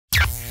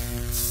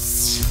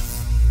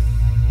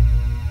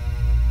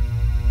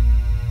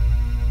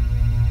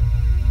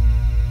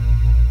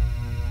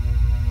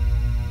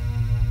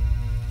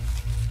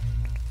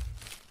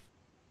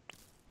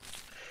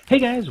Hey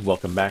guys,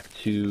 welcome back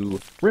to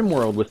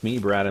Rimworld with me,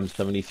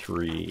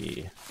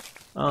 Bradham73.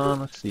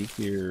 Let's see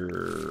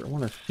here. I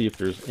want to see if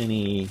there's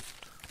any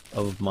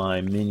of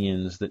my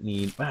minions that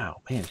need...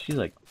 Wow, man, she's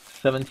like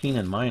 17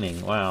 in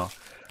mining. Wow.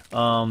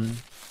 Let's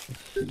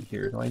see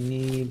here. Do I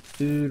need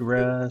food,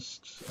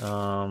 rest,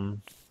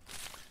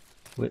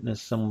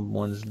 witness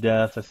someone's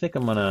death? I think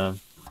I'm going to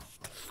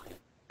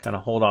kind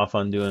of hold off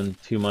on doing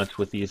too much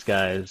with these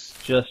guys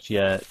just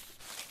yet.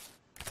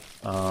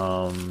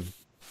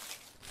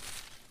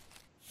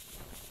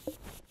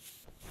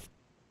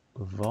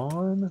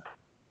 Vaughn?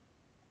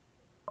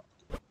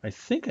 I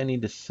think I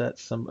need to set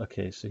some...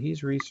 Okay, so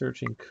he's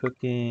researching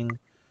cooking.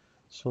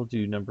 So we'll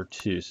do number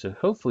 2. So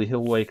hopefully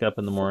he'll wake up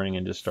in the morning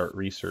and just start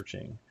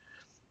researching.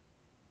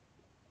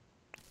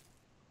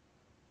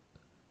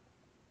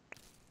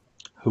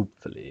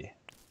 Hopefully.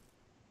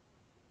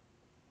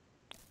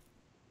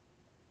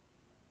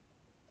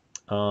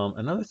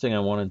 Another thing I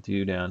want to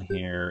do down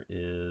here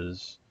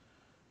is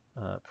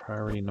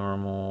priority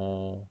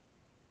normal.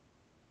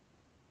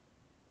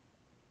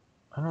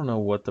 I don't know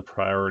what the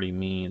priority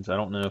means. I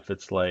don't know if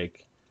it's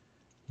like,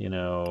 you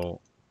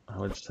know, I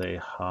would say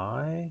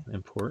high,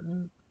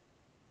 important.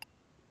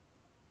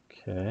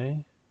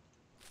 Okay.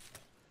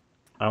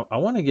 I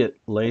want to get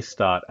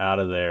Lestat out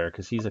of there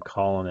because he's a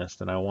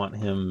colonist and I want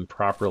him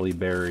properly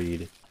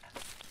buried.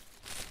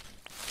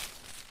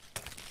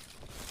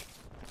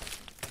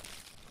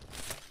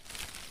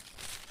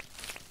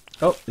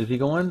 Oh, is he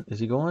going? Is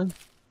he going?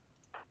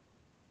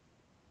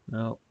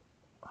 No.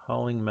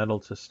 Hauling metal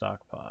to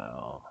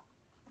stockpile.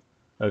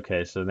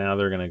 Okay, so now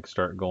they're going to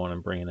start going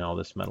and bringing all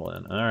this metal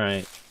in. All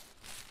right.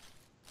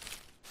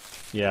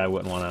 Yeah, I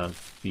wouldn't want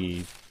to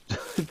be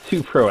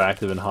too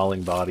proactive in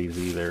hauling bodies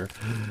either.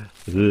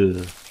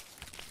 Ugh.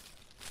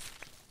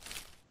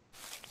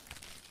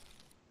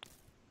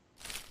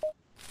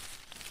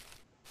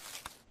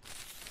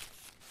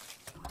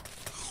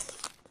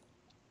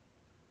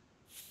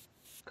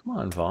 Come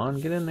on, Vaughn,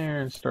 get in there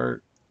and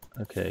start.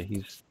 Okay,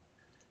 he's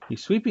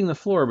sweeping the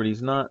floor, but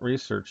he's not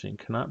researching.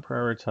 Cannot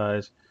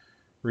prioritize.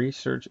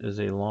 Research is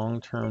a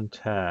long-term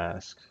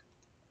task.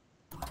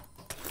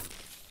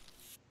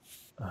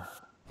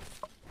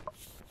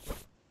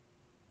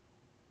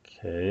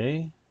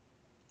 Okay.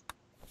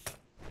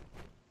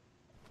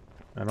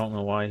 I don't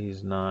know why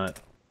he's not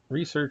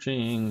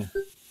researching.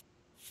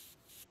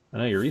 I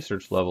know your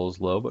research level is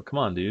low, but come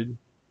on, dude.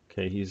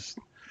 Okay, he's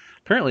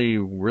apparently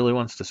really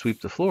wants to sweep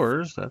the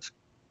floors. That's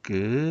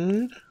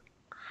good.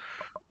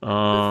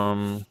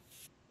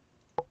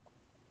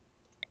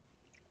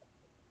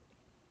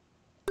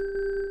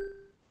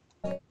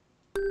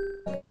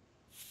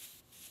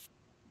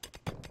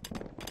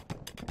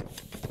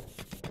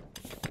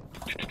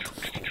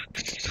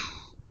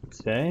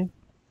 Okay.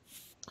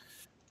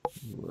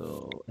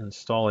 We'll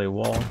install a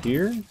wall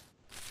here.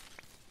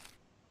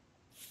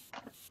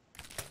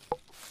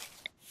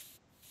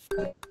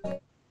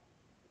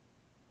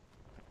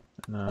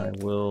 And I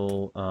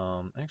will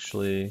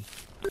actually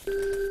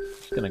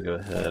just gonna go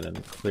ahead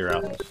and clear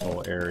out this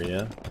whole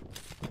area.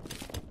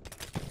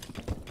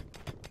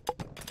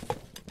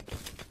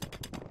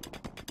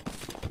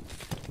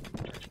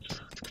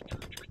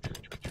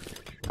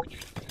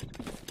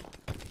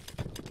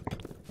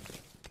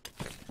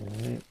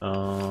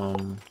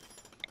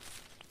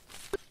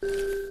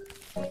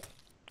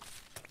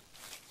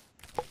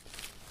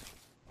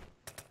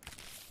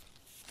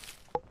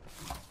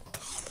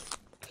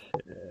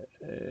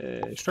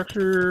 Okay.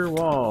 Structure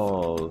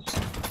walls.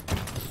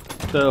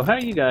 So how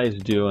you guys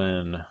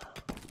doing?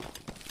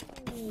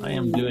 I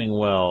am doing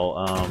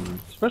well,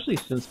 especially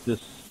since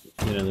this,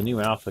 the new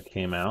alpha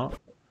came out.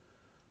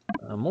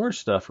 More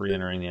stuff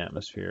re-entering the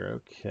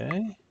atmosphere.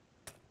 Okay.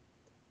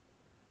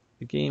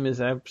 The game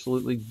is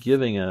absolutely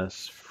giving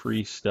us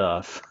free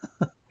stuff.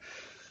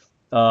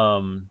 Yeah,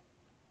 I'm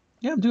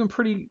doing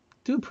pretty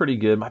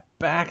good. My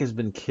back has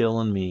been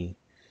killing me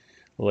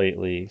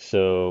lately,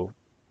 so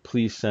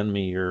please send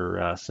me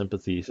your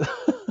sympathies.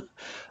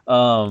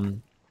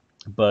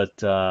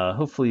 But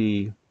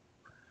hopefully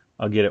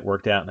I'll get it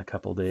worked out in a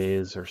couple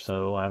days or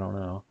so. I don't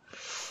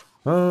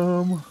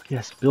know.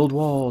 Yes, build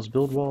walls,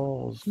 build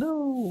walls.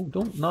 No,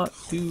 don't not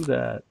do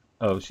that.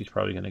 Oh, she's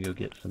probably gonna go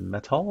get some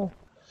metal.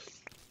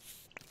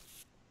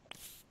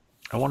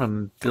 I want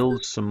to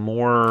build some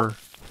more.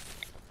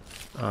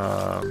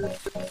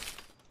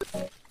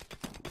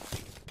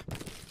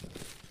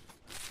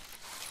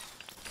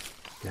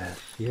 Yes,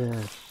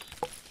 yes.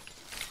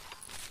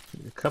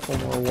 A couple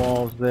more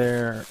walls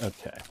there.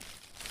 Okay.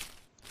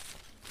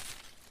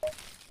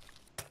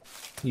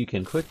 You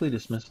can quickly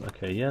dismiss.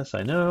 Okay, yes,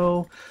 I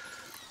know.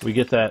 We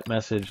get that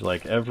message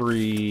like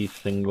every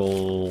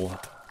single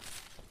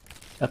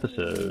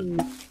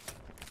episode.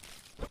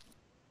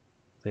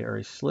 They are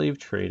a slave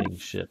trading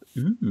ship.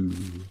 Ooh.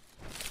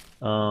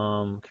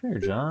 Come here,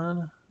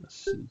 John.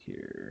 Let's see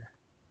here.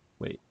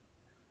 Wait.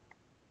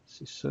 Let's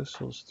see,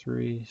 socials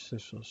 3,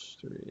 socials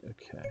 3.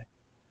 Okay.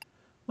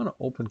 I'm gonna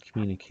open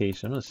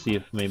communication. I'm gonna see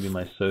if maybe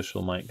my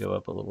social might go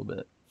up a little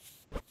bit.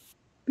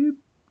 Boop.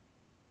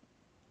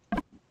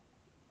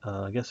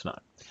 I guess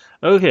not.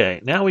 Okay,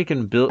 now we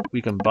can build.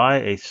 We can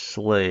buy a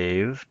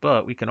slave,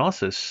 but we can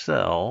also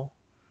sell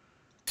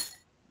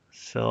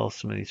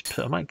some of these.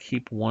 I might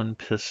keep one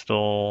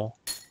pistol.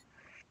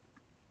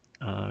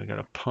 We got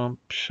a pump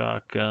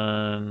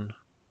shotgun.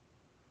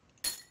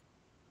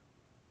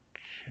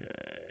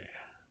 Okay.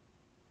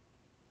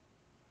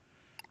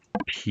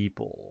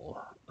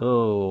 People.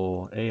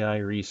 Oh, AI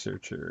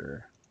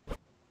researcher.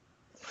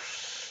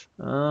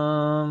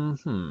 Well,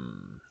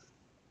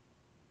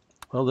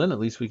 then at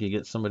least we could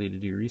get somebody to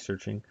do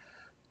researching.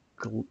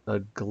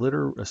 A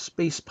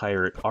space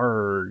pirate.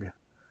 Arg.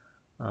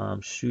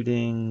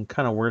 Shooting,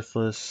 kind of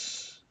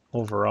worthless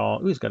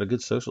overall. Ooh, he's got a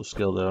good social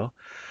skill though.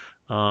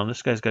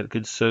 This guy's got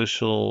good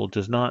social.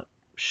 Does not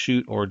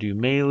shoot or do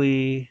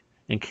melee.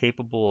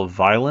 Incapable of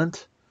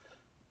violent.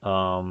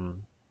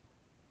 Um,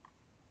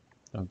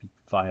 that would be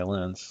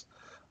violence.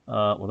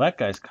 Well, that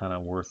guy's kind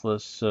of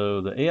worthless.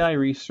 So the AI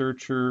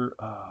researcher,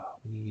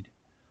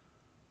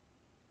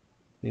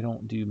 they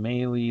don't do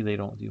melee, they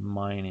don't do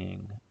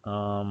mining.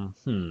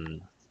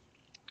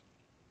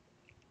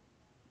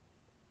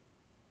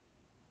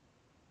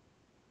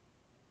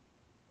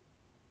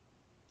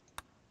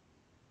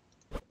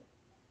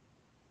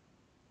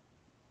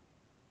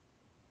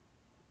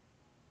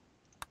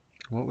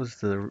 What was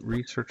the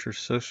researcher's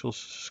social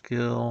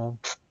skill?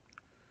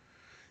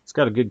 It's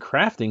got a good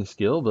crafting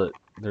skill, but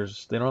they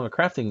don't have a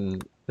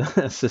crafting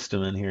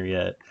system in here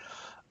yet.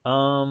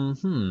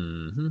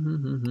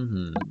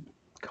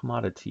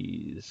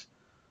 Commodities.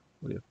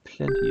 We have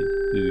plenty of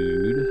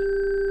food.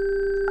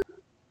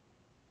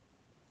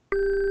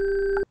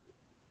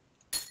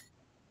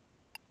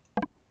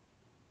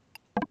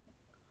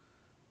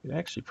 We'd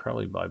actually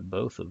probably buy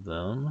both of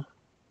them.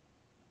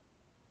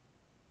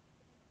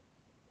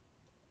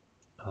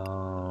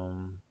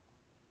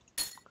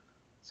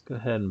 Let's go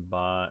ahead and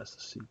buy.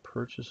 Let's see,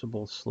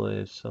 purchasable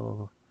slaves.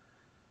 Sell.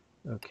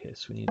 Okay,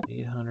 so we need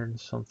 800 and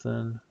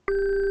something.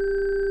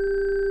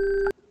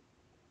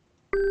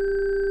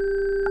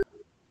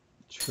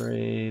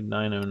 Trade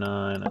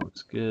 909. That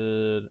looks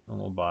good. And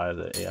we'll buy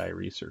the AI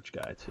research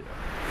guy too.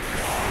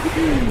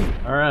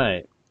 All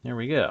right, here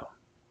we go.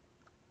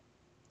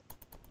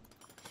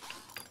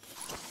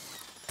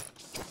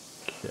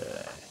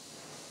 Okay.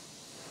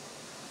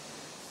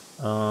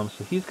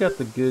 So he's got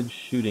the good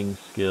shooting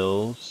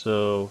skills.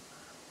 So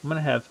I'm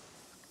gonna have,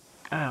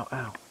 ow,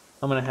 ow.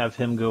 I'm gonna have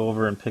him go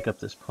over and pick up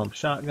this pump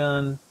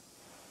shotgun.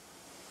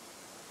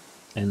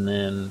 And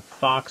then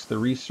Fox, the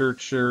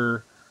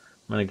researcher,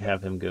 I'm gonna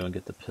have him go and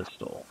get the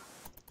pistol.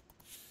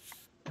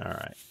 All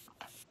right.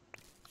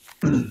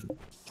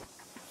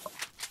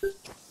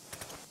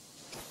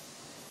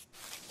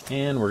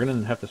 And we're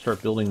gonna have to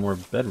start building more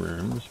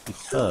bedrooms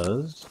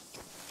because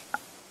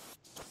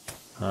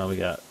we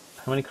got,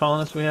 how many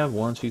colonists we have?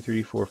 1, 2,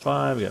 3, 4,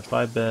 5. We got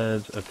 5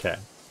 beds. Okay.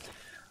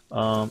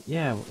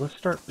 Yeah, let's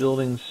start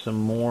building some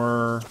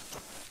more.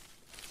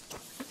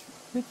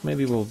 I think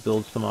maybe we'll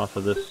build some off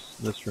of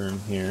this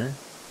room here.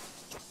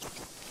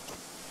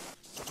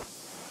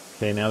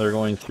 Okay, now they're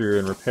going through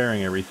and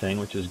repairing everything,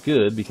 which is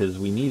good because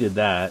we needed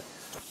that.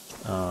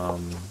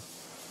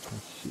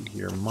 Let's see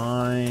here,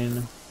 mine.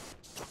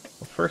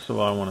 Well, first of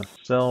all, I want to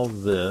sell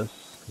this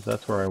because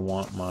that's where I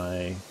want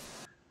my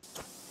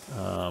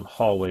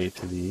hallway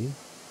to be.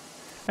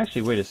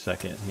 Actually, wait a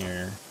second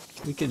here.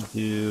 We could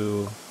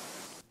do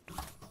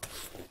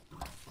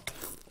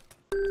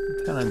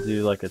kind of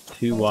do like a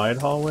 2 wide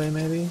hallway,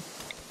 maybe.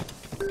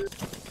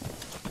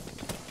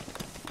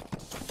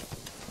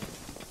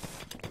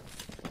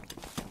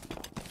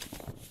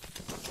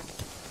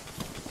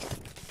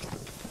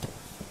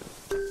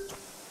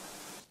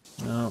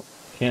 No,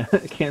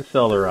 can't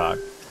sell the rock.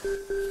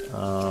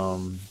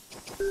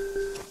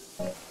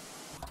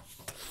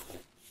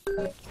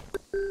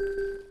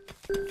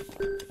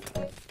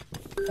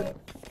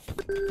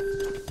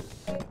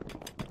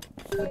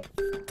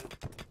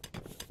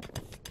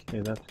 Okay,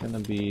 that's gonna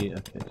be,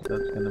 okay, so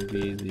that's gonna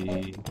be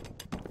the,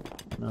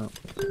 no,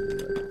 it's gonna be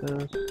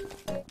like this.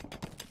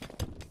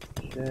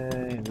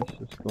 Okay, this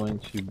is going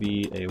to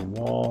be a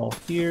wall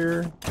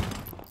here,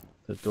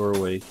 the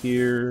doorway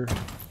here,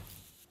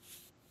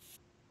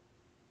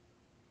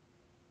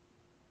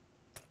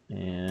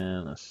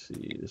 and let's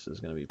see, this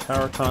is gonna be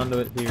power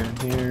conduit here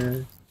and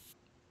here.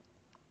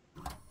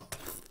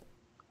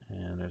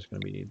 And there's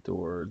gonna be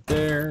door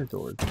there, and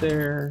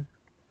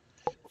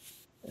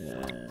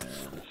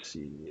let's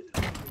see,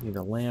 need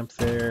a lamp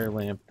there.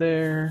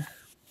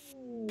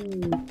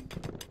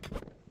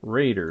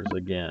 Raiders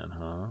again,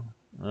 huh?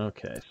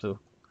 Okay, so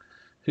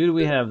who do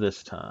we have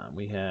this time?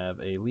 We have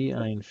a Lee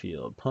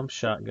Enfield, pump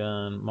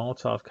shotgun,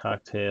 Molotov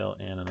cocktail,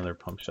 and another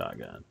pump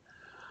shotgun.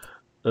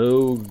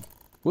 Oh,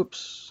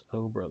 whoops.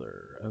 Oh,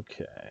 brother.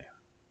 Okay.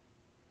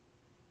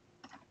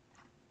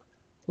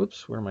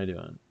 Whoops, what am I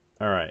doing?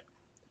 All right.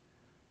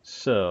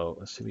 So,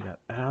 let's see, we got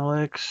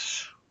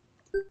Alex.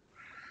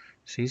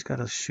 So he's got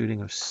a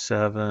shooting of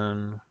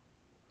 7.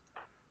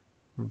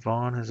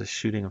 Vaughn has a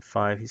shooting of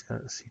 5. He's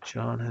got, let's see,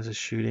 John has a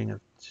shooting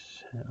of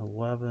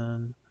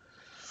 11.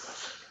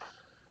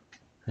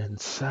 And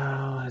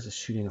Sal has a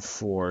shooting of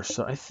 4.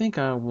 So I think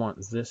I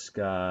want this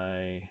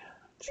guy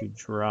to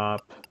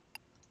drop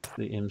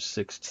the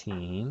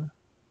M16.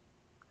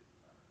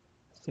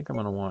 I think I'm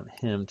going to want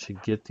him to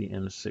get the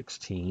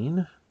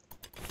M16.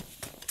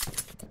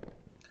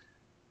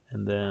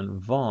 And then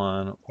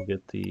Vaughn will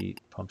get the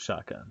pump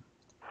shotgun.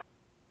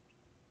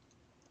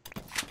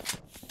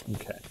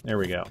 Okay, there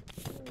we go.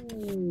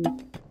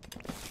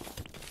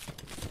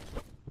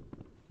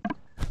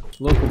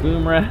 Local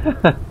boom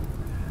rat.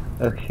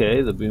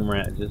 Okay, the boom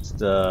rat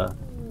just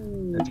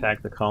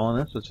attacked the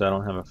colonists, which I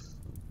don't have a...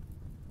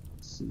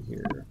 Let's see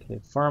here. Okay,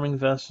 farming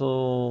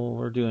vessel.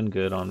 We're doing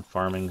good on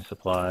farming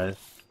supplies.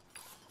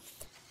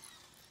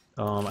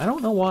 I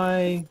don't know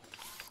why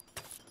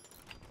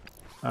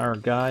our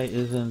guy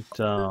isn't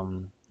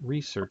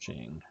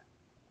researching.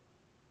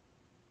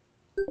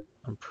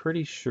 I'm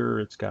pretty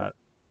sure it's got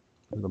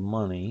the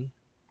money.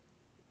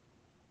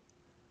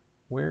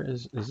 Where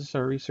is this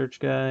our research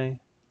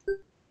guy?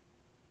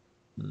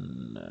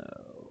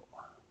 No.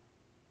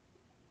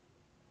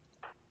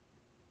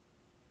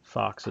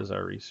 Fox is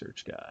our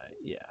research guy.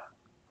 Yeah.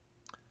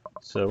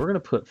 So we're going to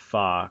put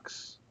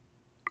Fox,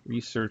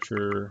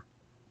 researcher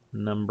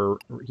number,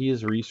 he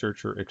is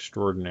researcher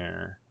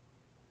extraordinaire.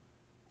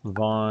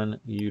 Vaughn,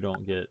 you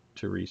don't get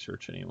to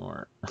research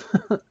anymore.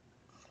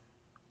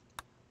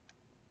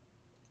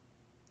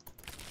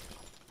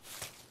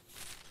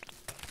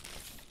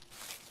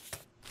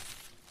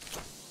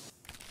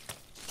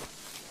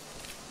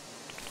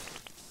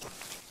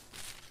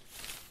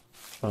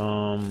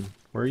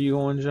 Where are you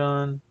going,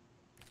 John?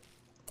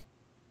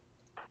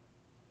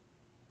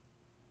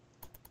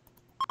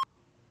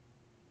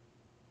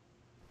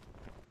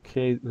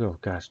 Okay, oh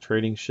gosh,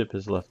 trading ship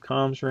has left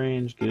comms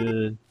range,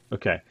 good.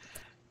 Okay,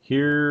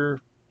 here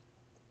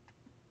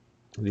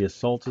the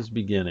assault is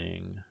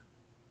beginning.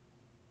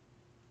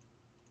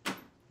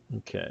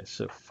 Okay,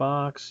 so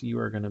Fox, you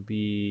are going to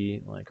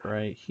be like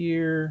right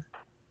here.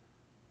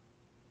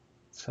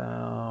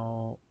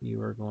 Sal,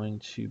 you are going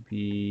to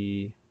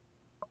be,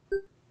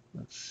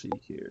 let's see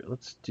here.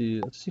 Let's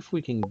see if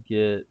we can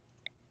get,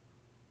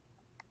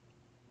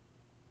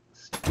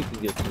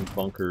 some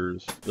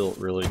bunkers built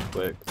really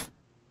quick.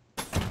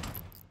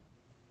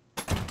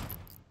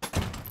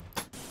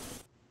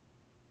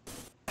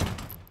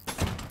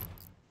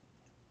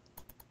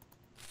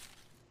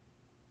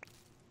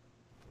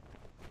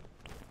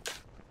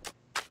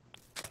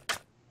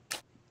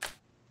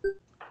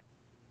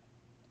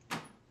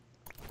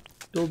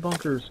 Build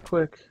bunkers,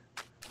 quick.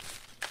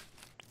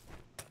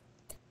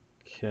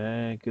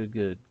 Okay,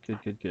 good.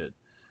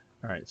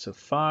 Alright, so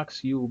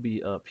Fox, you will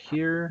be up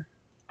here.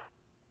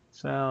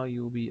 Sal,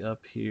 you will be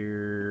up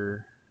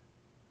here.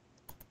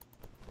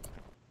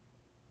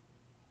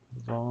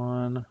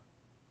 Vaughn,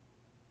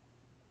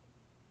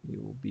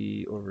 you will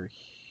be over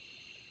here.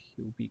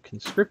 You will be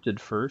conscripted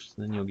first,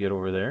 then you'll get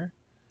over there.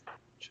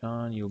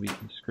 John, you'll be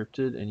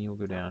conscripted, and you'll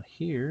go down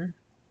here.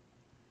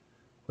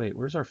 Wait,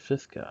 where's our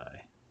 5th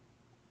guy?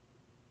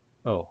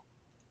 Oh.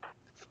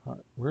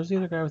 Where's the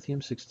other guy with the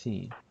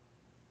M16?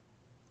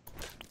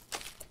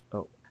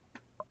 Oh.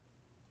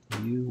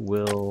 You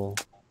will...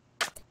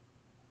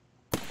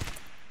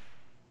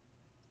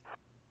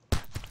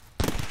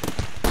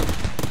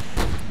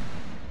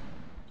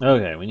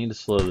 Okay, we need to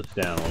slow this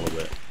down a little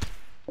bit.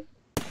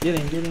 Get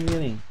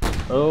him.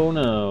 Oh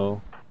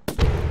no.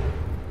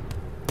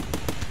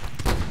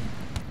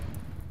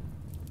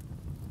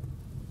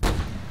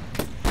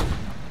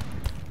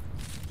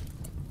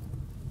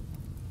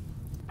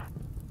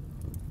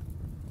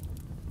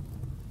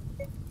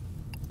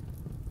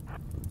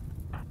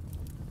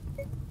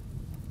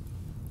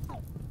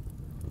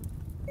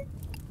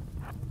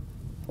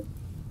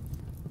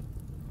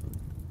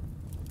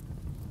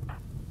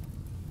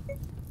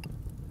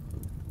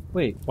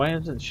 Wait, why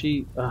isn't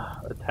she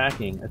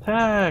attacking?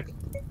 Attack!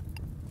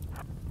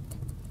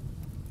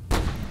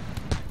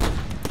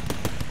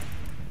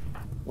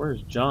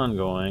 Where's John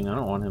going? I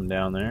don't want him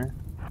down there.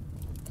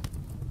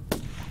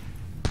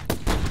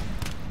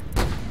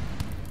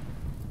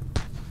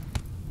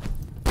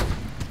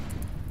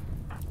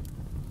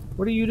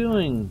 What are you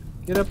doing?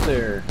 Get up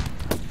there.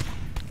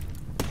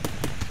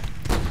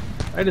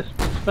 I just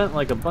spent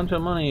like a bunch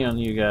of money on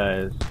you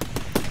guys.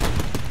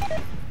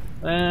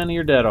 And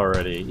you're dead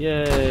already.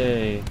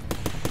 Yay!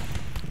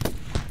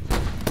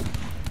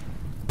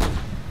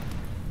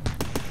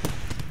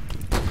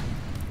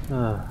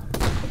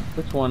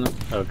 Which one?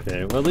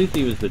 Okay, well at least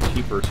he was the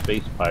cheaper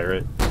space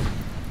pirate.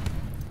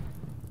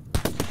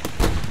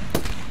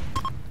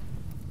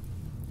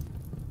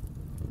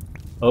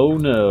 Oh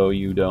no,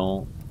 you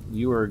don't.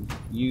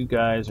 You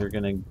guys are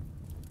gonna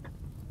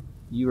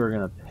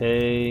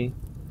pay.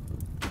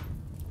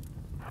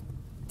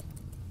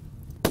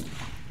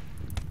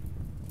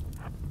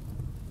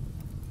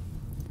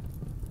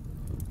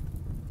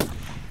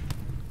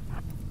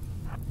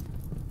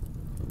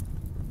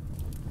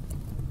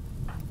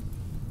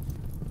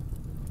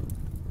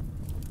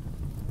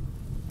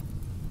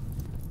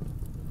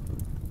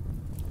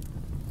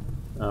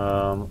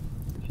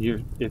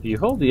 if you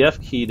hold the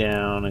F key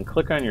down and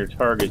click on your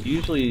target,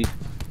 usually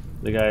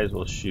the guys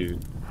will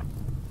shoot.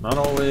 Not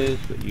always,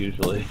 but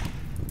usually.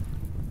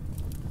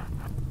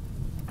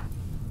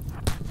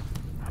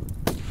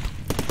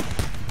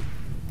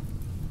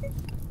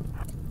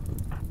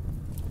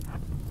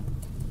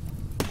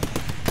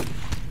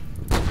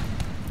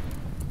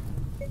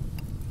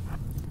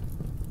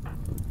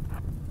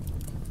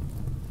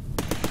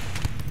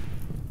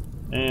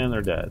 And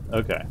they're dead.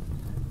 Okay.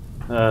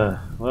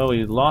 Well,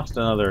 we lost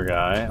another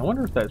guy. I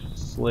wonder if that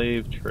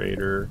slave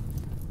trader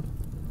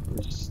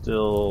is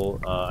still...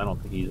 I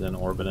don't think he's in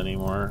orbit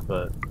anymore,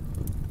 but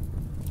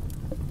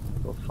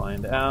we'll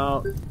find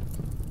out.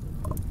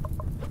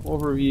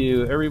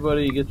 Overview.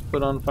 Everybody gets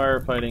put on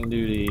firefighting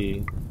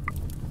duty.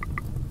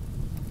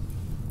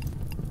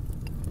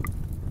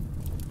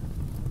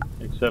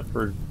 Except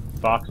for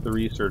Fox the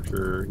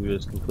researcher, who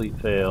is complete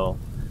fail.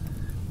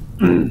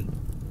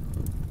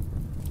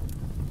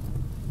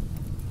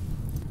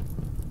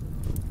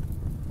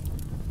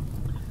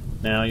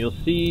 Now you'll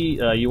see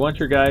you want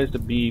your guys to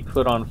be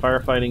put on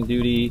firefighting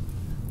duty.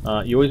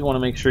 You always want to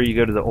make sure you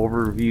go to the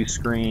overview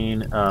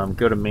screen,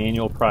 go to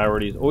manual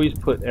priorities. Always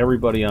put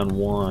everybody on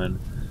 1,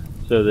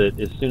 so that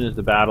as soon as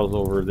the battle's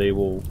over, they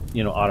will,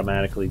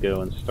 automatically go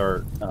and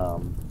start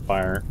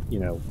fire.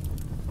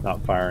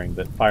 Not firing,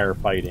 but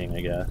firefighting,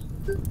 I guess.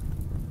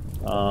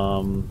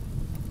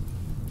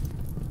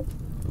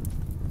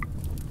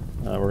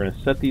 We're going to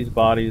set these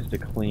bodies to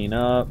clean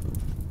up.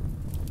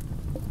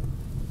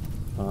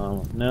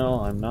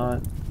 No, I'm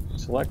not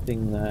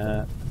selecting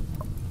that.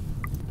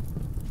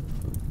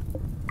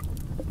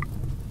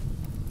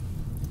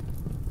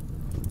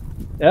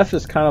 F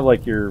is kind of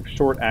like your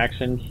short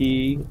action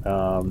key.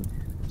 So,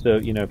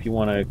 if you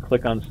want to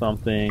click on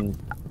something,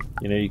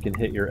 you can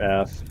hit your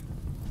F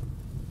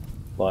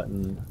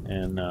button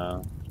and,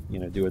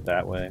 do it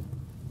that way.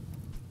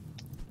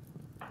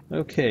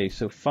 Okay,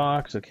 so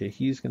Fox, okay,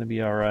 he's going to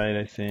be alright,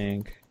 I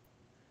think.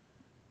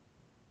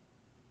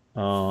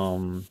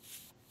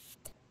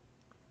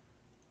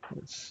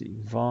 Let's see,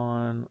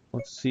 Vaughn,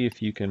 let's see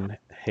if you can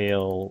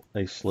hail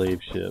a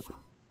slave ship.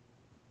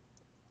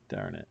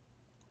 Darn it.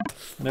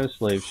 No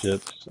slave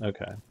ships,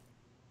 okay.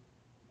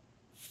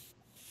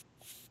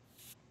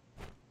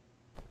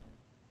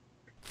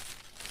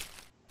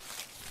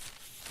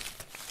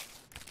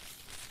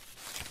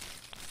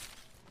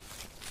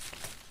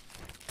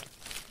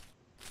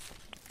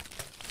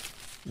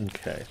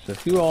 Okay, so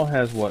who all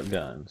has what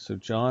gun? So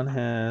John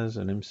has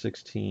an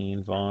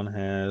M16, Vaughn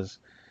has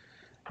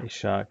a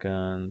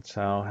shotgun,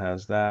 Sal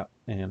has that,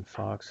 and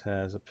Fox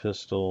has a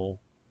pistol.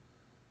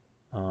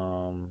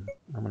 I'm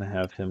going to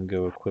have him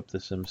go equip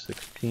this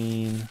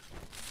M16.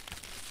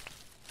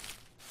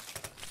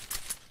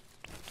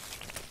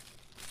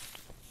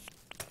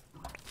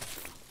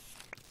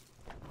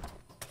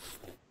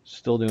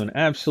 Still doing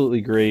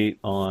absolutely great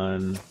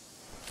on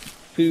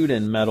food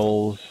and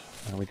metals.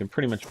 We can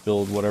pretty much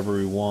build whatever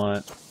we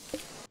want.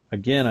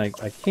 Again, I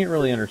can't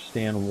really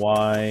understand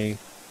why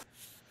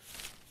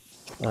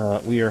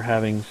we are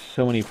having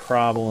so many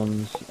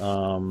problems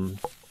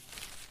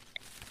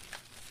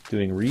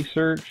doing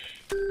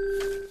research.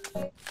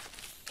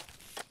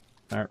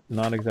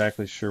 Not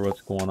exactly sure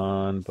what's going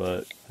on,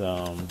 but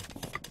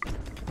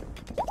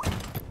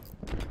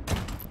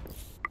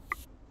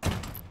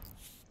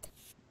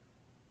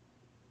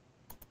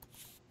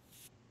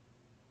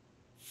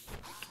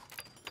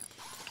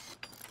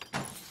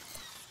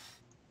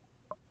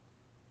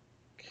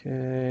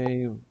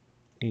okay,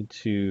 need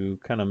to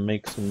kind of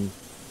make some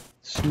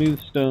smooth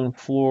stone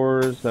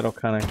floors. That'll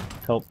kind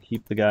of help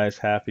keep the guys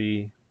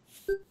happy.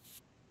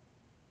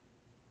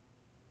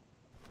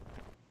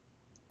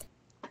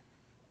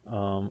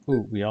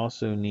 Ooh, we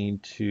also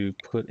need to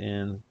put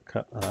in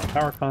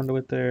power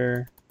conduit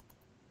there.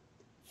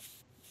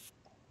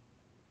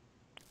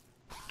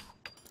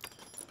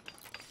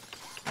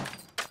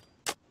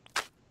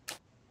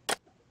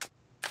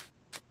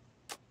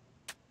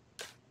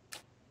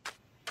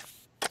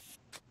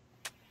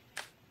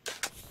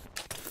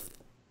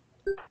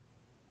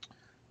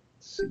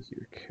 Let's see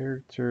here,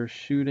 character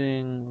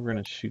shooting. We're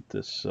gonna shoot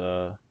this.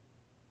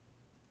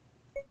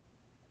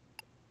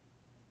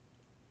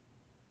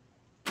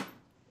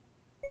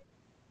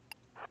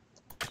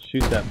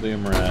 Shoot that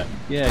boom rat.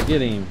 Yeah,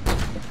 get him.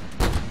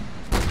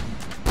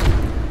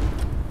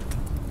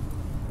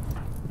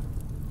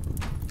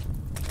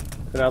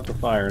 Put out the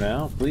fire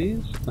now,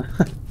 please.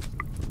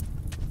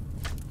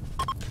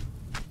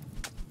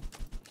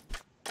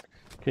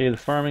 Okay, the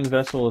farming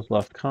vessel has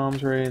left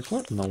comms raised.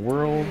 What in the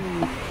world?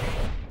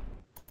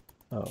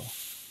 Oh.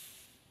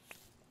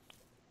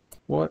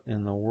 What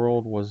in the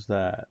world was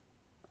that?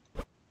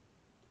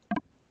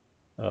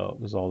 Oh, it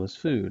was all this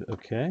food.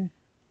 Okay.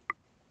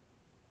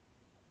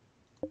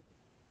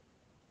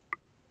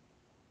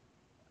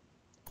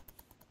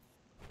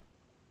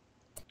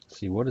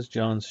 See, what is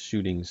John's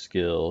shooting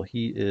skill?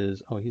 He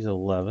is, oh, he's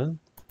 11.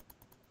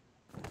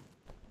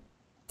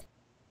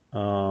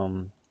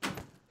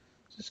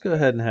 Just go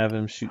ahead and have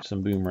him shoot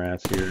some boom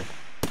rats here.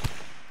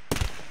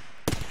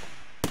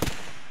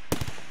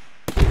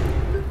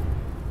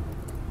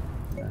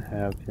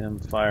 have him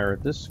fire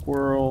at this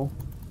squirrel.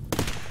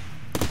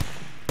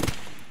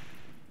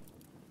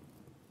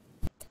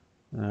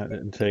 That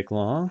didn't take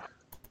long.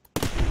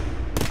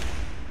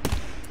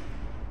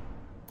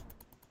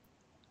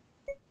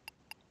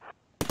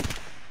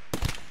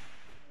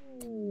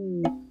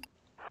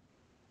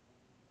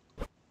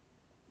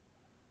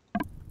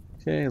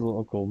 Okay, the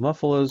local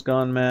Muffalo's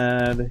gone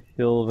mad.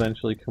 He'll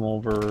eventually come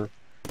over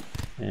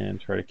and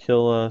try to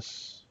kill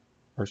us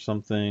or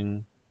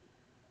something.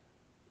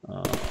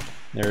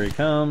 There he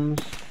comes.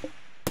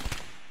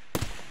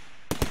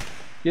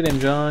 Get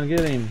him, John, get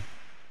him.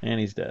 And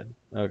he's dead.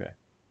 Okay.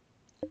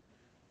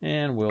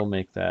 And we'll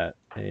make that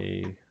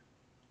a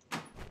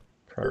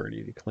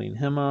priority to clean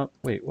him up.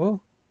 Wait,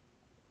 whoa.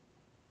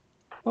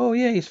 Oh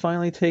yeah, he's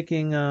finally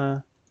taking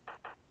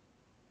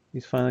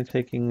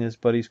his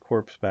buddy's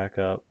corpse back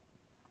up.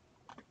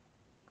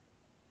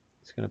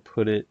 He's gonna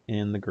put it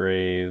in the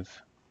grave,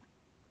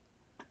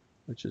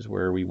 which is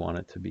where we want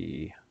it to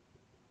be.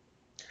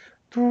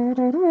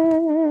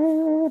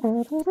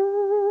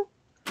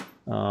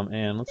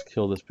 And let's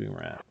kill this boom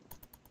rat.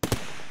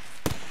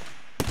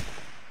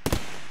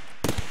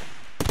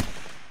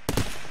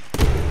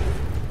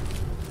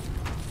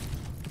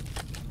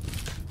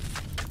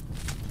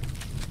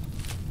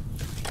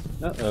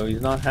 Uh-oh, he's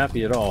not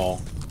happy at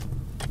all.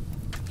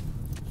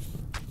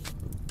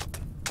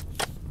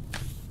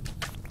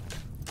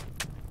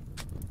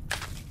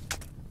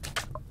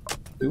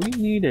 Do we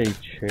need a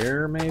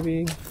chair,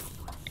 maybe?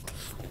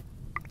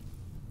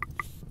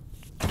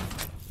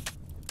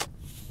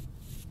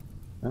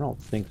 I don't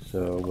think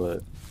so,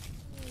 but...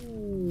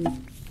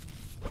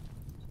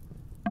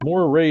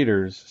 More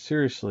raiders,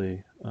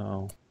 seriously.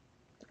 Oh.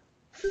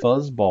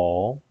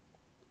 Fuzzball.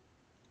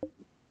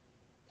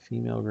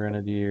 Female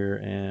grenadier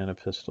and a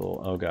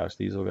pistol. Oh gosh,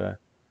 these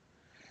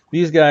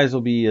guys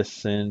will be a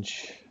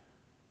cinch.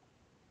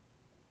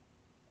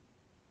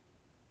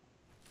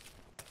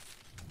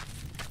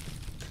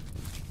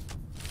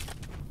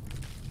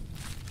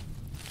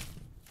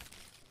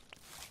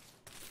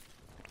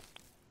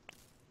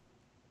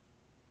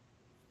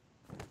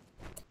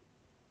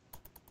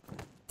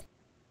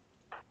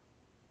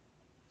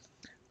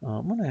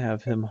 I'm gonna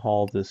have him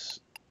haul this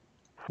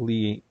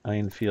Lee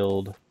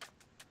Einfield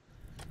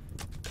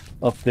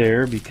up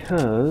there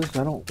because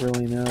I don't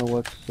really know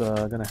what's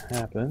gonna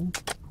happen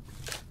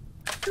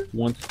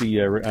once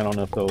the I don't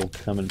know if they'll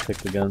come and pick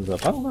the guns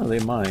up. I don't know, they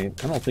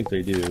might. I don't think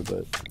they do,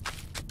 but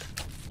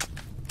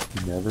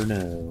you never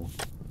know.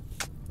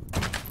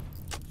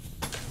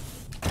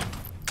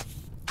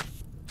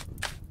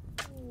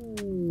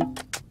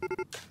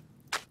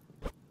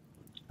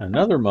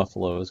 Another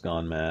Muffalo has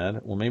gone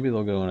mad. Well, maybe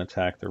they'll go and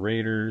attack the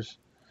raiders.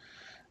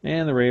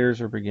 And the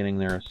raiders are beginning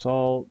their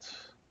assault.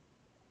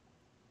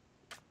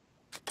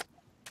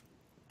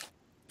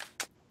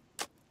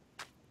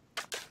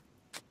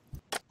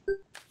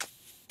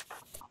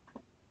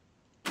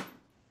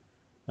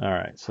 All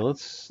right, so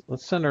let's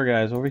send our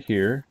guys over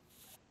here.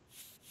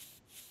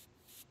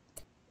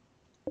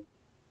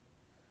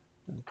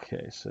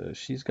 Okay, so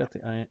she's got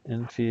the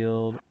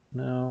Enfield.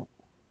 No.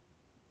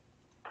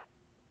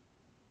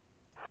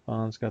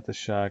 Bond's got the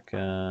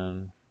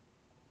shotgun.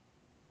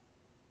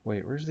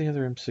 Wait, where's the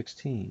other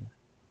M16?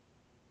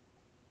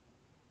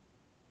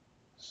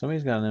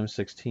 Somebody's got an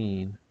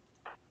M16.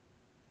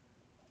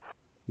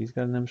 He's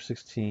got an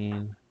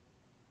M16.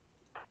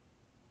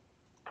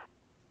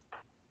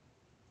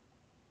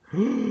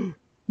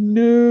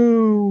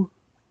 No!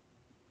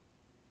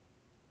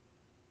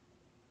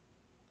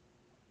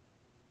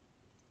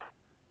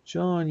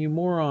 John, you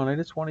moron. I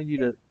just wanted you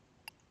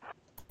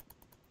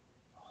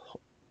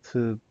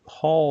to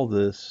haul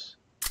this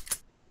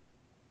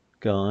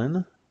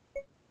gun.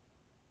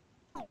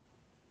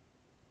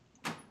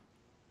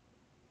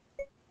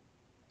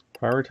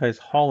 Prioritize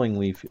hauling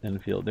Leaf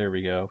Enfield. There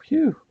we go.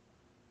 Phew.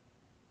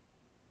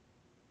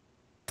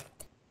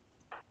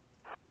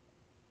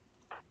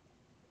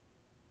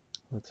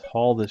 Let's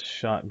haul this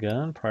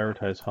shotgun.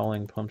 Prioritize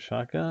hauling pump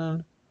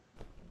shotgun.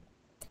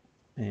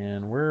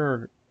 And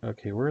where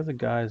are the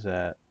guys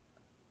at?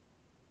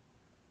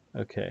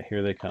 Okay,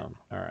 here they come.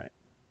 All right.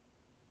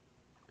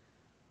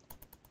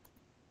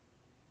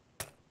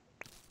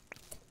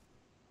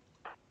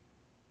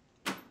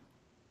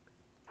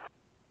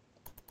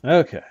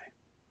 Okay.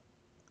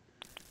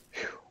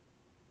 Whew.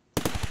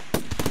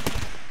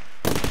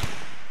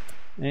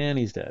 And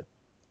he's dead.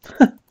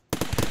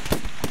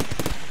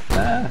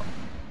 Ah.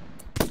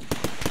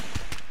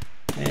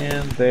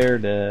 And they're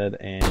dead,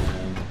 and...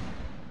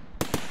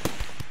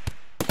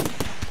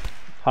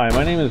 Hi,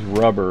 my name is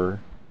Rubber.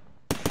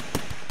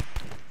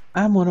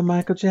 I'm one of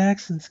Michael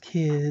Jackson's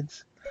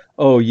kids.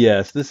 Oh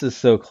yes, this is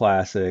so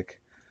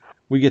classic.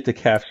 We get to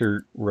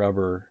capture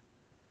Rubber.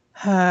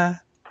 Hi,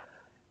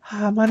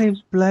 my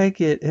name's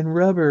Blanket and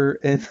Rubber,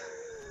 and...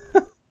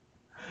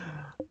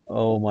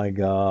 Oh my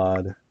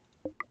god.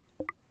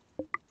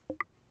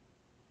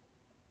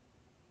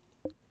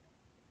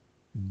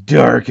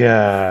 Dark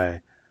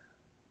Eye!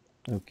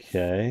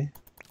 Okay.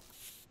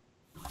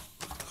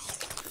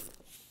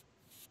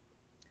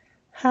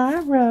 Hi,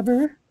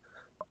 Rubber.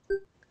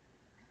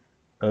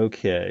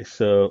 Okay,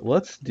 so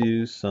let's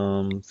do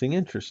something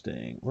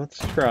interesting. Let's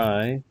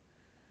try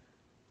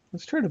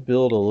to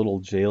build a little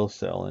jail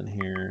cell in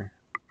here.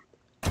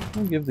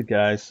 We'll give the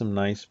guys some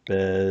nice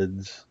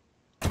beds.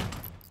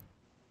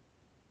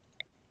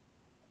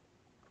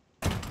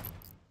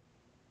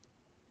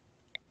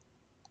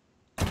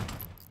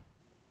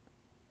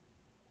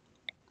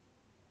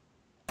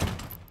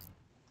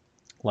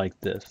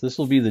 Like this. This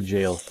will be the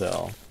jail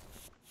cell.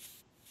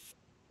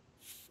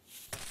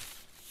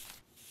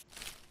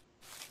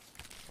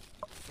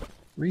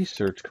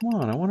 Research. Come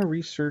on, I want to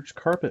research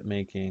carpet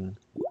making.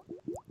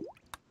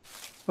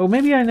 Oh,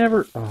 maybe I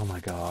never... Oh my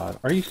god.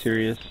 Are you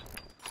serious?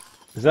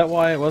 Is that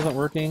why it wasn't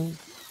working?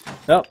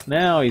 Oh,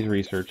 now he's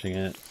researching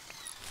it.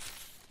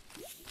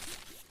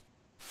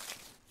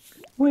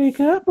 Wake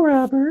up,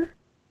 Rubber.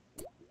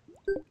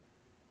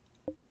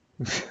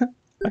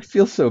 I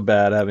feel so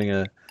bad having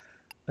a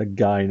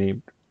guy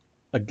named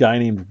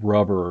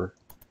Rubber.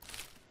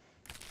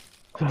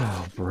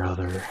 Oh,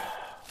 brother.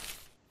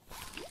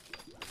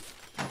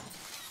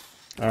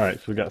 Alright,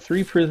 so we got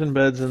 3 prison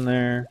beds in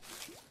there.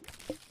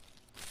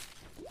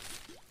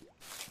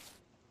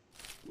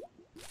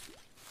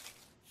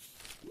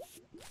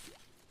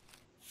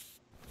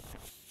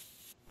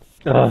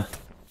 Ugh.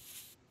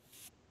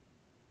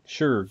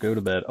 Sure, go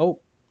to bed.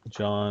 Oh,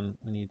 John,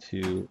 we need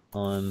to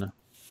undo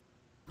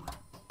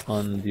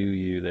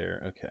you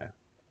there. Okay.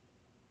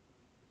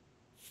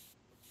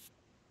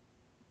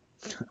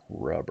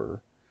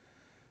 Rubber.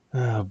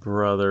 Oh,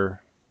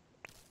 brother.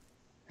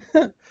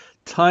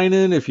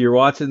 Tynan, if you're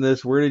watching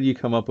this, where did you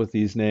come up with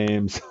these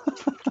names?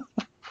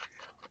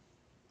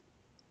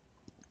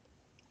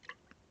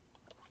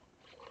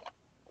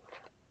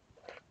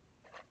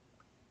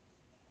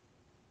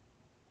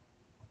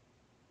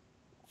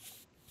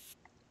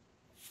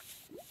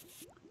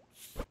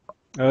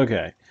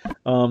 Okay.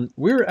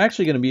 We're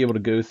actually going to be able to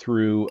go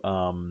through,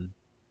 I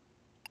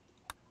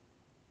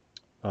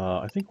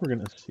think we're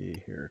going to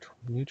see here,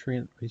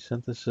 nutrient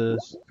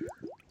resynthesis.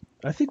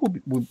 I think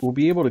we'll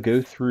be able to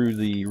go through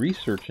the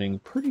researching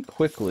pretty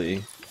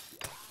quickly.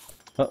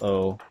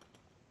 Uh-oh.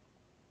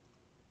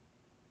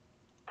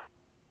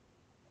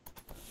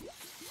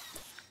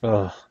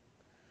 Ugh.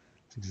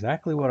 It's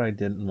exactly what I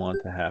didn't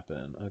want to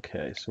happen.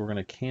 Okay, so we're going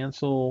to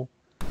cancel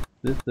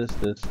this, and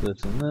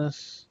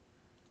this.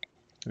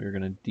 We're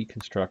going to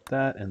deconstruct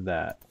that and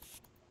that.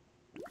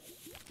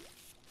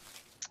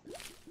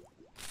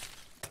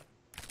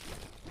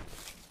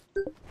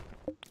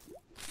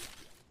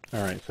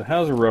 Alright, so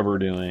how's a Rubber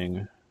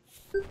doing?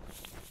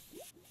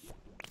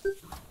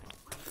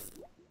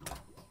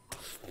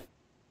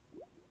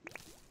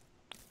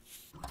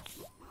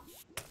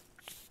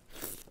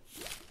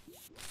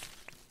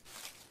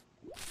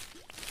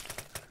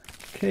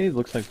 Okay,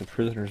 looks like the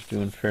prisoner's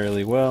doing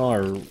fairly well.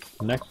 Our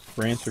next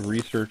branch of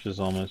research is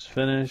almost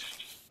finished.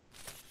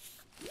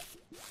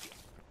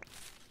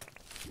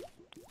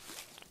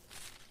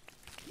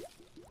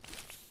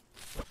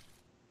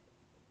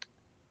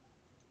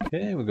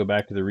 Okay, we'll go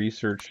back to the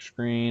research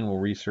screen. We'll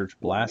research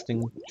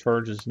blasting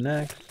charges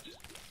next.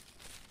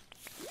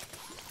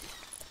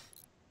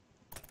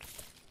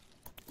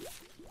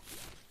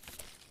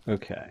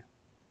 Okay.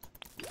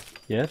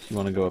 Yes, you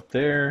want to go up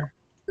there.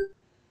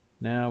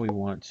 Now we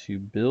want to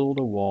build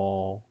a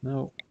wall.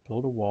 No,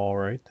 build a wall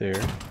right there.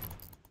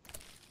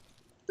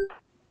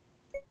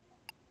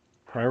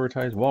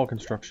 Prioritize wall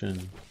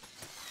construction.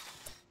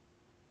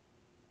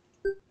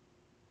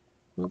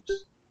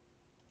 Oops.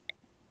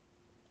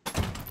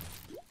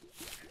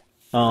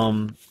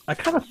 I've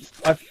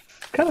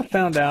kind of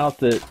found out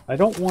that I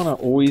don't want to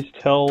always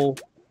tell,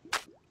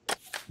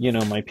 you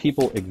know, my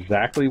people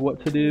exactly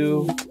what to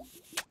do.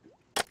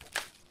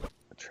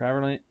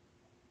 Traveling.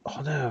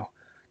 Oh no,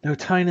 no,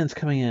 Tynan's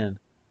coming in.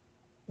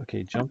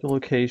 Okay, jump to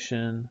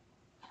location.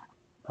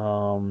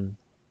 I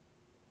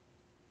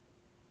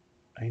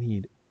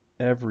need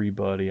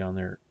everybody on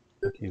there.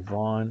 Okay,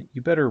 Vaughn,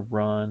 you better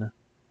run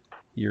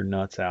your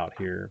nuts out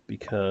here,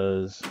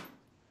 because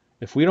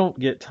if we don't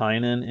get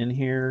Tynan in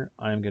here,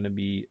 I'm going to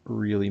be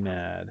really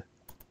mad.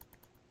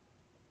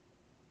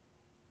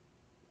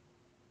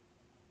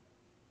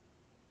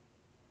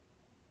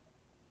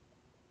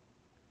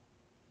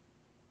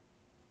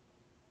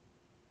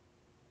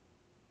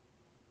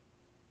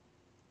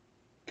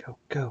 Go,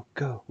 go,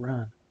 go,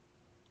 run.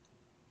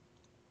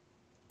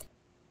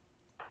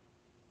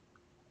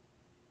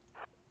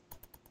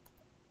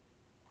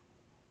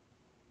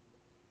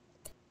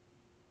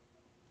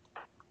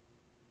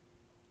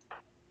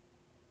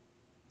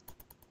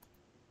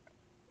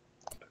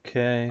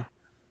 Okay,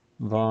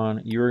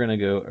 Vaughn, you were going to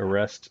go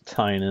arrest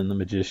Tynan the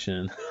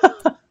magician.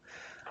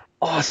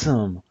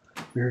 Awesome!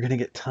 We were going to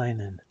get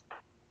Tynan.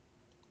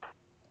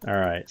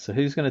 Alright, so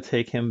who's going to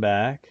take him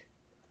back?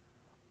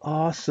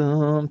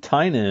 Awesome!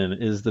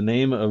 Tynan is the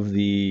name of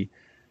the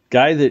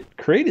guy that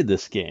created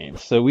this game,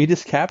 so we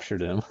just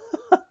captured him.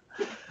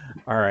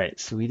 Alright,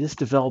 so we just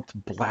developed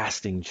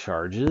blasting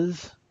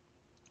charges.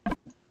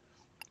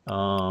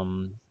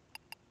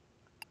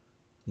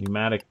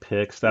 pneumatic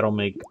picks. That'll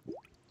make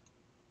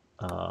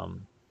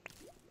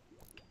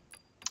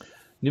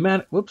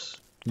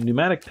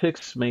pneumatic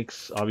picks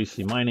makes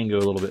obviously mining go a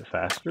little bit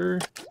faster.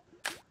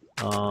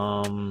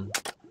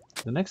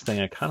 The next thing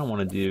I kind of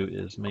want to do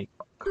is make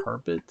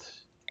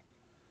carpet.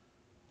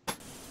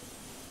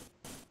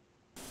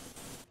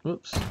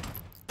 Whoops.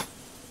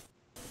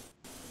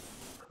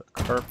 Put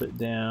carpet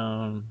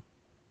down.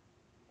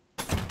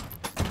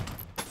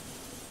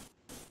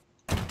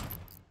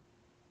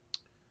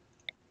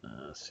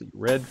 Let's see,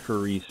 red for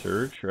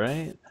research,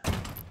 right?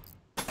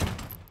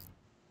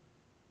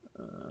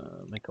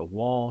 Make a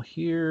wall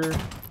here.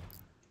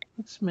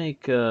 Let's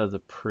make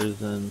the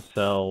prison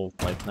cell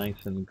like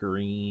nice and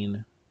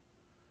green.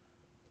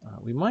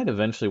 We might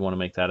eventually want to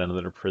make that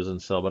another prison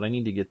cell, but I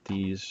need to get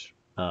these,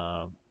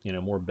 you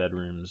know, more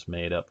bedrooms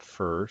made up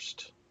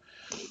first.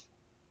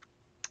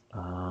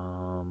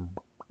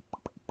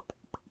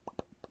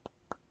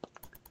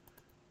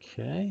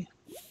 Okay.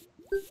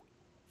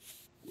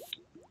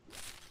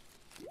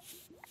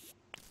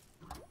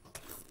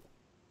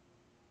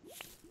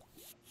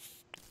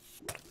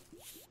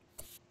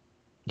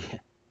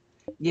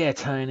 Yeah,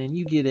 Tynan,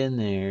 you get in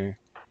there.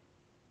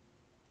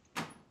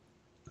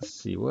 Let's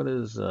see, what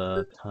is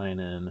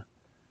Tynan?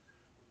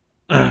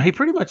 He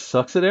pretty much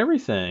sucks at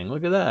everything.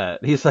 Look at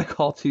that. He's like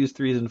all 2s,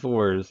 3s, and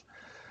 4s.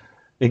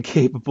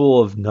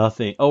 Incapable of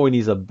nothing. Oh, and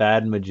he's a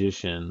bad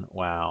magician.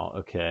 Wow,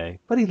 okay.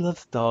 But he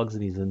loves dogs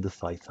and he's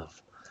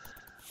indecisive.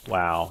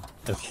 Wow,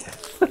 okay.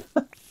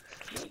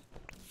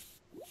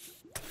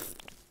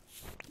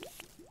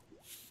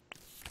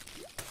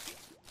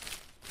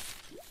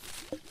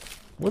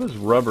 What is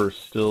Rubber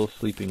still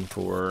sleeping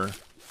for?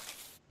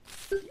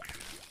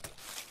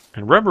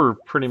 And Rubber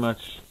pretty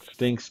much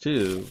stinks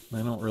too.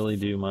 They don't really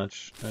do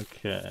much.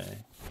 Okay.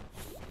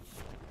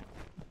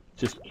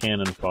 Just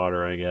cannon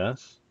fodder, I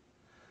guess.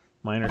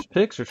 Miner's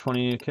picks are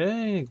 20.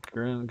 Okay.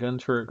 Gun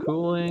turret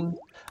cooling.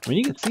 I mean,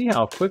 you can see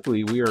how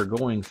quickly we are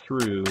going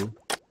through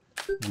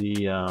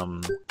the,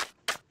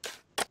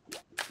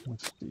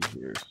 let's see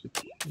here.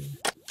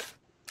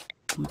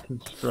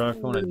 Deconstruct. I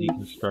want to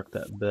deconstruct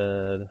that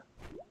bed.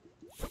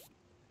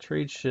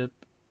 Trade ship.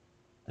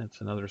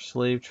 It's another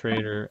slave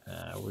trader.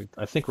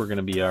 I think we're going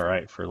to be all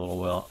right for a little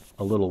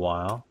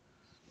while.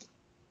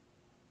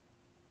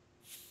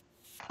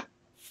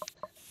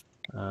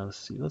 Let's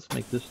see. Let's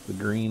make this the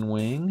green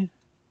wing.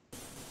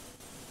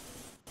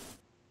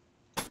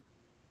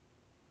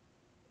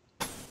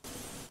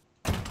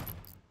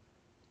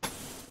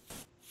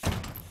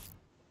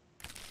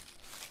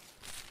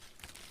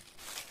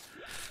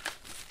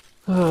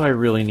 Oh, I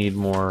really need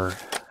more.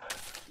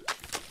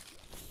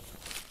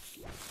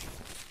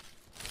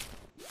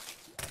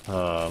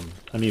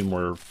 I need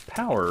more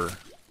power,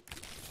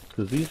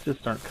 because these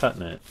just aren't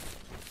cutting it.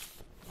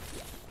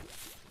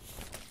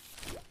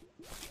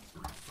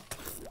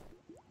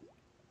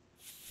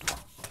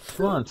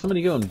 Come on,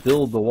 somebody go and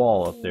build the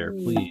wall up there,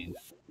 please.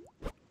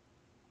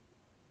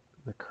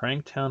 The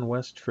Cranktown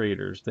West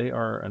Traders. They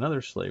are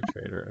another slave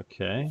trader,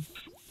 okay.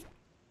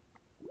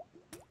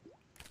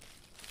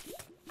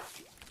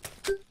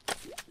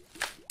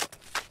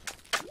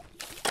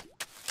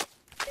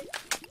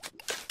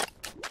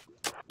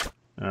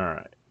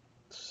 Alright.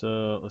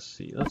 So, let's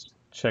see. Let's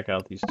check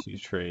out these two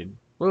trade.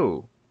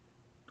 Whoa!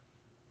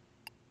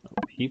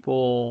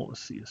 People,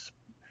 let's see.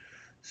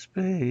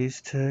 Space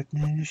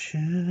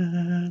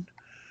technician.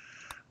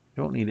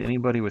 Don't need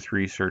anybody with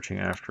researching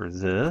after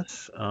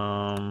this.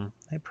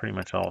 They pretty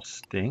much all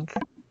stink.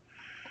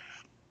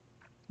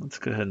 Let's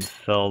go ahead and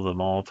sell the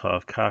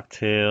Molotov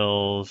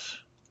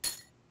cocktails,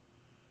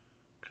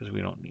 because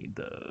we don't need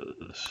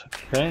those.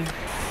 Okay.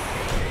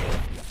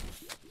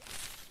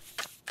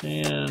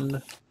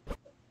 And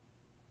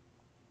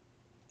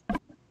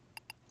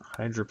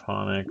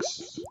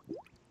hydroponics.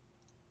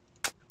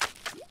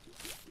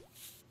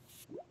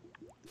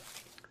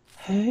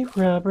 Hey,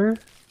 Rubber.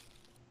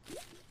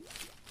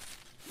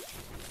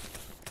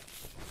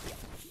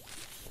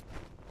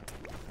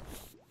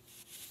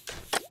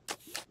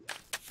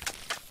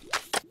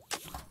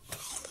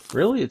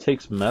 Really? It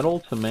takes metal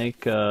to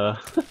make, I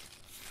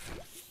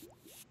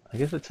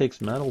guess it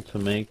takes metal to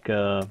make,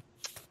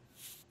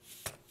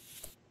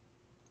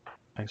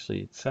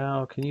 actually,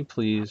 Sal, can you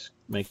please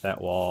make that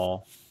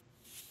wall?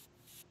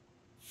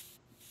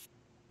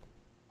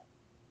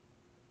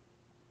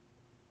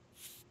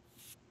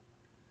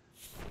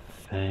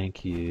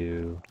 Thank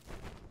you.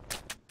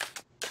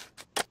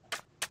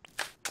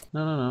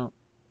 No, no, no.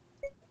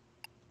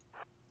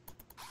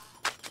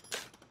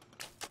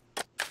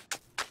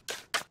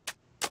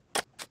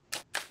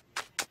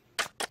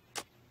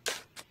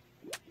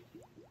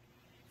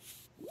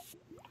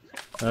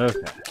 Okay.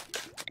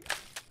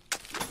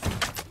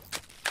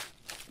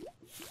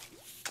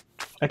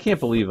 I can't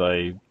believe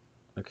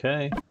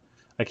okay.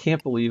 I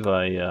can't believe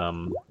I,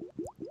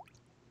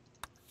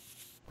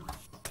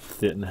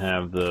 didn't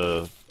have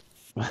the,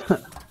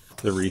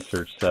 the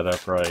research set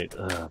up right.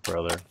 Ugh,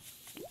 brother.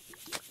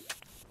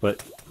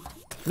 But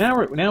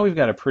now we've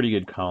got a pretty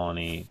good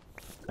colony.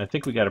 I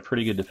think we got a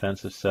pretty good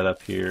defensive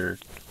setup here.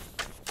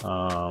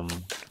 I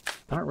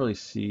don't really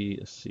see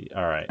a C.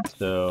 All right,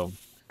 so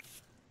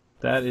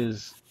that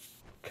is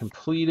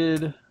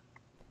completed.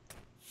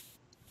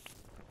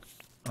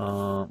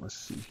 Let's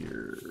see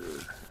here.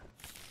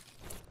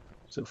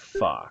 So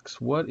Fox,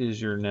 what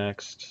is your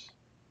next?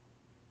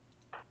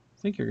 I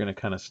think you're going to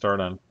kind of start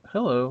on.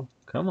 Hello,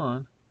 come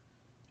on.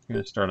 You're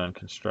going to start on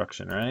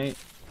construction, right?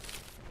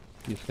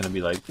 He's going to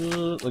be like,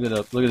 look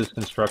at this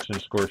construction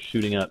score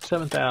shooting up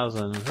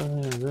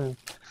 7,000.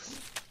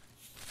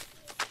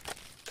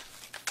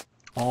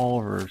 All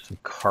over some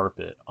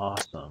carpet.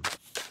 Awesome.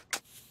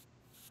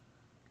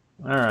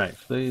 All right,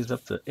 so he's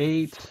up to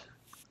 8.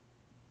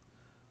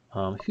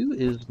 Who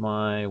is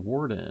my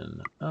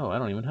warden? Oh, I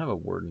don't even have a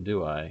warden,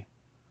 do I?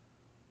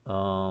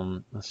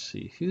 Let's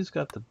see. Who's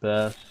got the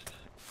best?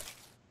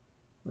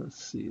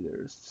 Let's see.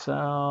 There's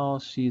Sal.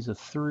 She's a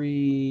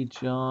 3.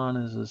 John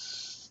is a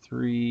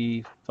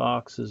 3.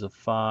 Fox is a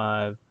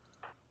 5.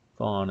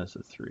 Vaughn is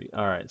a 3.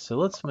 All right, so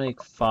let's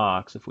make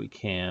Fox, if we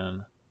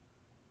can,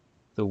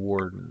 the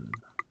warden.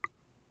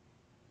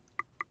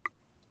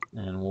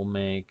 And we'll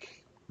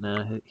make...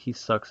 Nah, he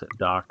sucks at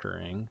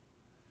doctoring.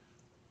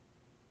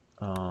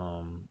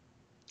 Let's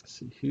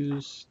see,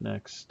 who's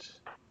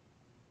next?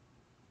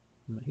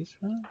 He's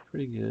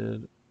pretty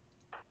good.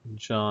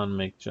 John,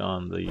 make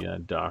John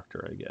the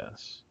doctor, I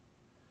guess.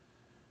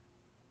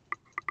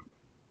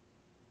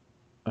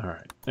 All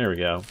right, there we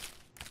go.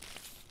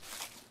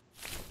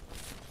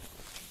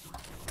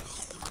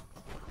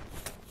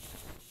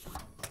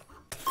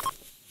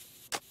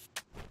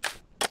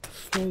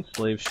 Okay,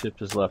 slave ship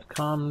has left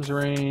comms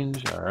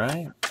range. All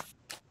right.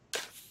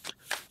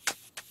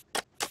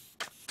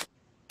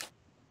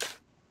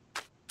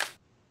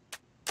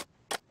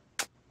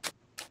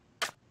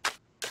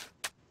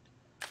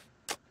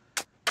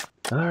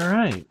 All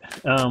right.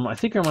 I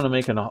think I'm going to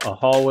make a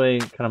hallway,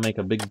 kind of make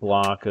a big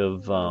block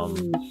of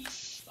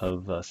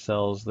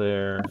cells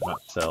there.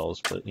 Not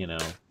cells, but you know.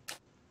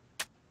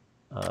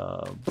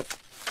 What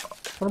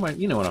am I?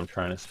 You know what I'm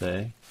trying to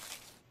say.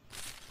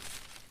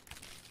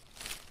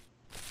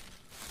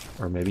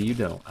 Or maybe you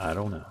don't. I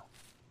don't know.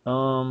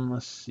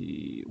 Let's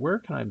see. Where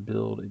can I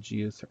build a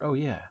geothermal? Oh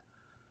yeah.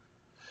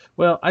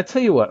 Well, I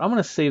tell you what, I'm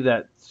going to save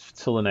that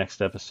till the next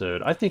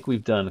episode. I think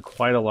we've done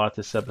quite a lot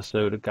this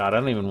episode. God, I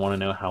don't even want to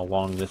know how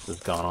long this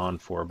has gone on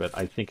for, but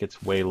I think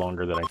it's way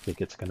longer than I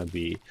think it's going to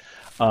be.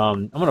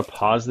 I'm going to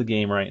pause the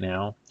game right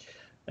now,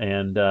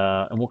 and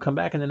we'll come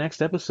back in the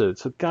next episode.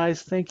 So,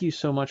 guys, thank you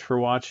so much for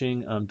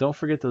watching. Don't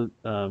forget to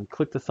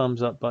click the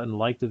thumbs up button,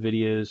 like the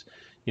videos.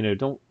 You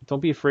know,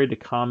 don't be afraid to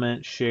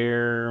comment,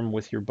 share them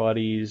with your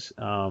buddies.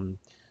 You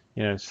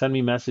know, send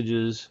me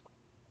messages.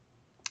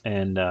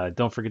 And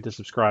don't forget to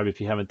subscribe if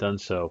you haven't done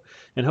so.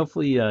 And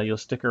hopefully you'll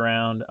stick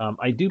around.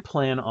 I do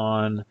plan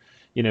on,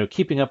 you know,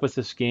 keeping up with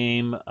this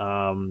game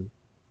and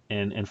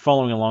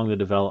following along the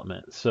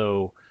development.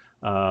 So,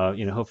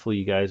 you know, hopefully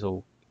you guys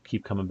will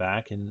keep coming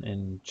back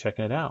and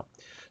checking it out.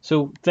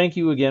 So thank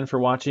you again for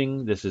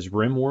watching. This is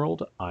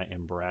Rimworld. I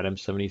am Brad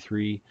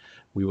M73.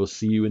 We will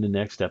see you in the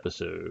next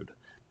episode.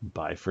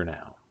 Bye for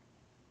now.